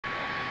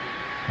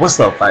What's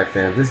up, fight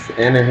fans? This is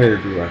Anna here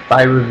to do a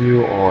fight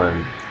review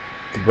on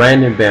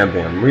Brandon Bam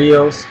Bam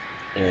Rios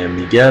and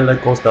Miguel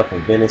Acosta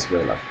from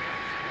Venezuela.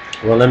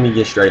 Well, let me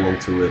get straight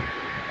into it.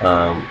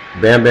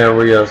 Bam Bam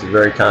Rios is a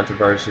very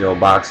controversial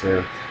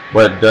boxer,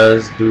 but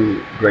does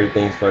do great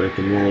things for the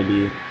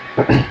community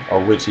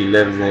of which he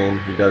lives in.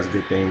 He does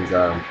good things.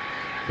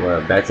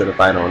 Well, back to the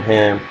fight on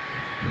hand.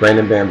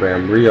 Brandon Bam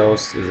Bam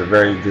Rios is a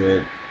very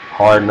good,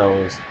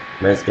 hard-nosed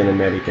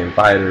Mexican-American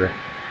fighter.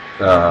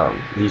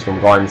 He's from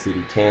Garden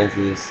City,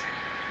 Kansas.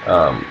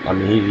 I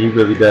mean, he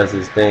really does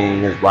his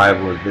thing. His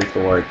rival is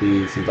Victor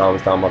Ortiz. He's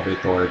always talking about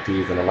Victor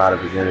Ortiz in a lot of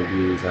his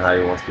interviews and how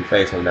he wants to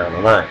face him down the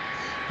line.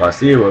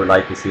 Garcia would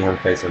like to see him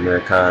face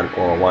American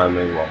or Juan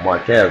Manuel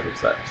Marquez or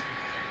such.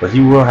 But he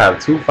will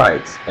have two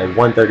fights at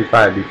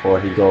 135 before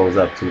he goes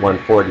up to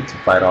 140 to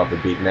fight all the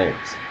big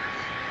names.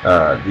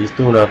 These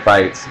tune-up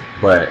fights,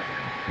 but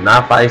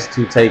not fights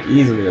to take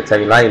easily or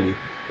take lightly,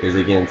 is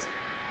against,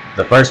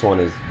 the first one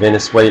is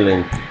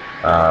Venezuelan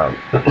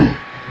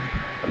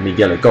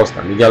Miguel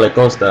Acosta. Miguel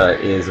Acosta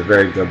is a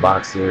very good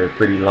boxer,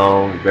 pretty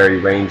long, very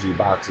rangy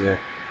boxer.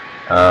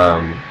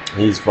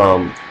 He's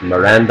from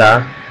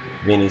Miranda,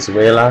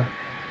 Venezuela.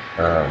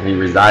 He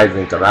resides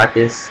in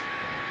Caracas.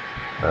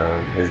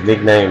 His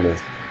nickname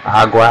is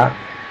Agua,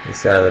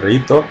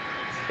 Cerrito,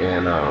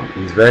 and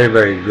he's very,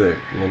 very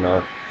good. You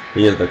know,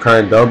 he is the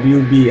current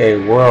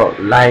WBA World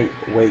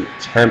Lightweight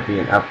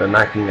Champion after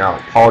knocking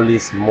out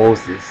Paulis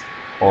Moses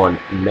on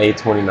May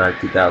 29,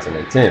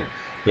 2010.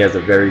 He has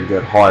a very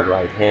good hard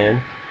right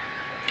hand,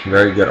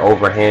 very good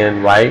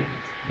overhand right,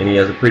 and he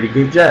has a pretty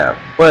good jab.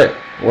 But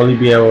will he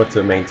be able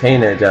to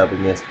maintain that jab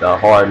against the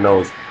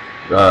hard-nosed,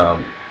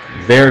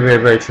 very, very,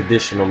 very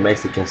traditional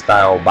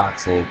Mexican-style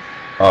boxing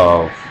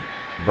of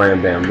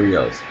Bam Bam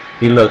Rios?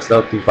 He looks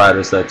up to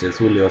fighters such as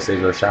Julio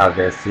Cesar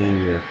Chavez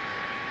Sr.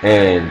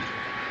 and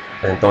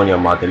Antonio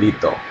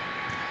Miguelito.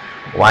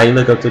 Why you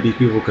look up to these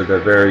people? Because they're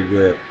very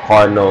good,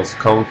 hard-nosed,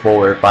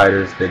 come-forward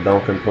fighters that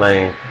don't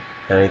complain,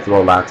 and they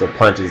throw lots of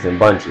punches and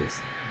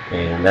bunches.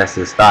 And that's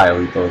his style.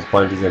 He throws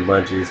punches and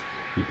bunches.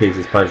 He picks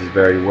his punches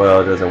very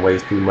well, doesn't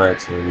waste too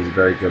much, and he's a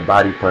very good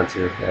body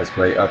puncher. He has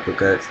great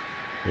uppercuts,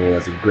 and he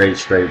has a great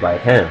straight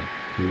right hand.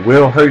 He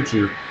will hurt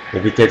you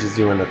if he catches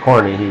you in the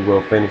corner. He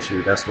will finish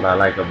you. That's what I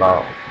like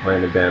about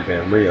Brandon Bam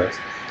Bam Rios.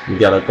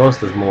 Miguel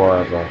Acosta is more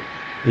of a,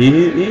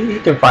 he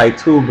can fight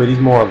too, but he's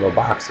more of a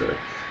boxer.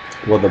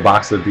 Will the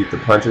boxer beat the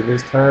puncher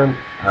this term?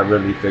 I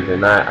really figure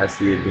not. I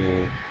see it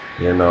being,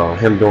 you know,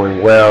 him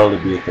doing well to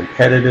be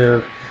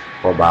competitive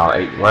for about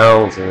 8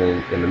 rounds, and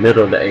then in the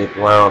middle of the 8th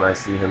round, I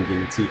see him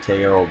getting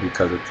TKO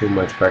because of too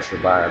much pressure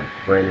by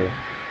Brandon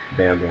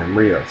Bam Bam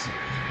Rios.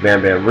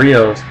 Bam Bam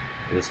Rios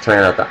is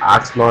trained at the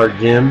Oxnard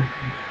Gym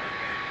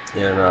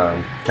in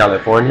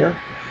California.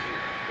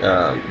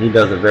 He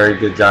does a very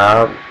good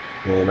job,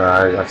 and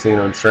I've seen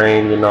him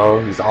train. You know,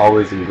 he's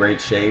always in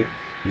great shape.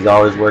 He's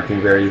always working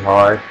very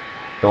hard,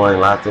 throwing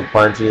lots of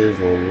punches,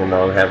 and, you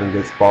know, having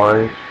good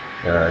sparring.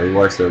 He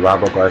works with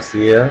Robert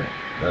Garcia,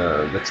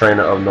 the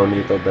trainer of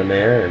Nonito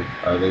Donaire and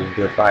other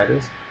good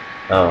fighters.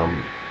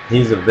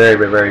 He's a very,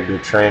 very, very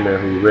good trainer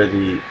who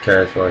really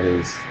cares for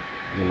his,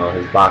 you know,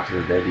 his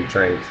boxers that he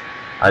trains.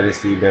 I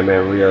just see Bam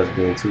Bam Rios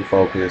being too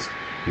focused.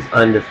 He's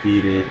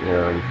undefeated.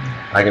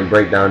 I can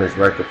break down his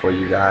record for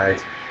you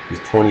guys. He's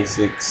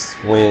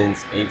 26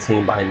 wins,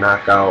 18 by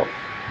knockout,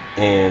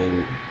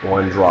 and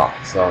 1 draw.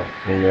 So,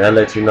 and that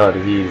lets you know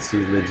that he's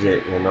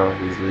legit. You know,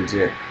 he's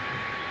legit.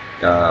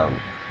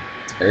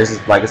 This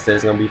is, like I said,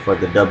 it's gonna be for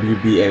the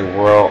WBA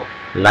World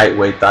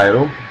Lightweight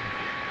title.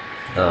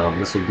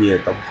 This will be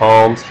at the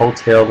Palms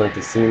Hotel and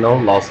Casino,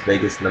 Las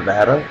Vegas,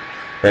 Nevada,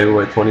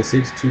 February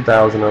 26,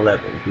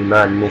 2011. Do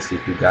not miss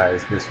it, you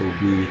guys. This will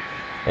be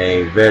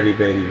a very,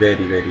 very,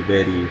 very, very,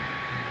 very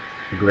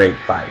great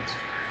fight.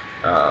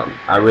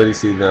 I really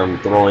see them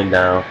throwing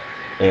down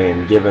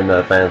and giving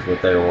the fans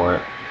what they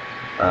want.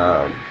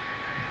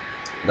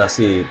 Let's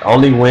see,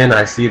 only win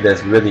I see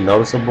that's really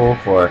noticeable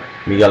for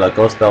Miguel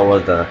Acosta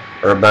was the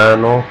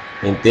Urbano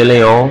in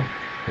Leon,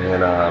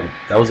 and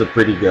that was a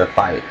pretty good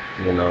fight.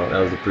 You know, that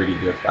was a pretty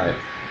good fight.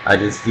 I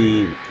just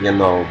see, you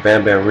know,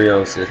 Bam Bam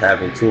Rios is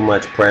having too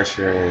much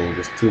pressure and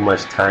just too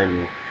much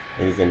timing,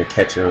 and he's gonna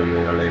catch him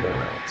in the later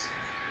rounds.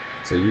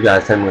 So you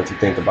guys tell me what you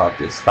think about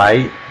this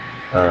fight.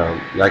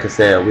 Like I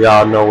said, we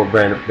all know what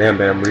Bam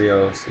Bam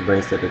Rios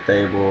brings to the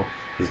table.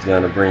 He's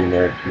gonna bring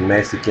that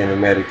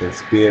Mexican-American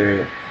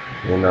spirit.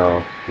 You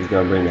know, he's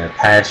going to bring that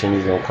passion.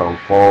 He's going to come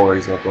forward.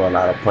 He's going to throw a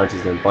lot of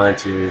punches and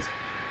bunches.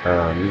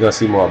 You're going to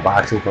see more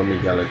boxing from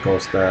Miguel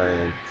Acosta.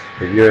 And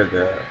if you're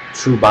the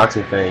true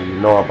boxing fan, you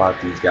know about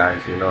these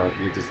guys. You know, if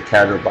you're just a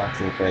casual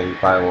boxing fan, you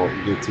probably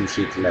won't get 2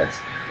 shits less.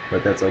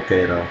 But that's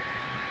okay, though.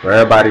 For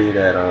everybody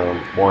that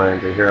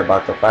wanted to hear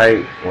about the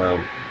fight,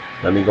 well,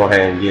 let me go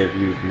ahead and give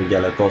you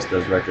Miguel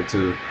Acosta's record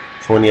too.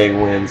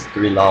 28 wins,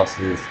 3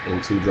 losses,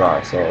 and 2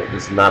 draws. So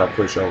this is not a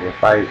pushover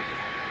fight.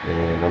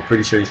 And I'm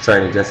pretty sure he's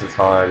training just as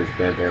hard as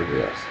Bam Bam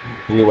Rios.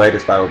 Anyway,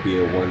 this fight will be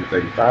at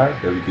 135.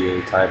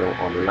 WBA title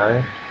on the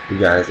line. You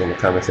guys in the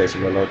comment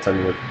section below, tell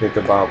me what you think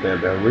about Bam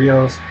Bam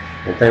Rios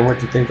and tell me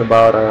what you think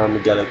about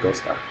Miguel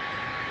Acosta.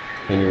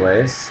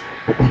 Anyways,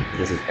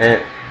 this is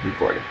Ant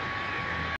reporting.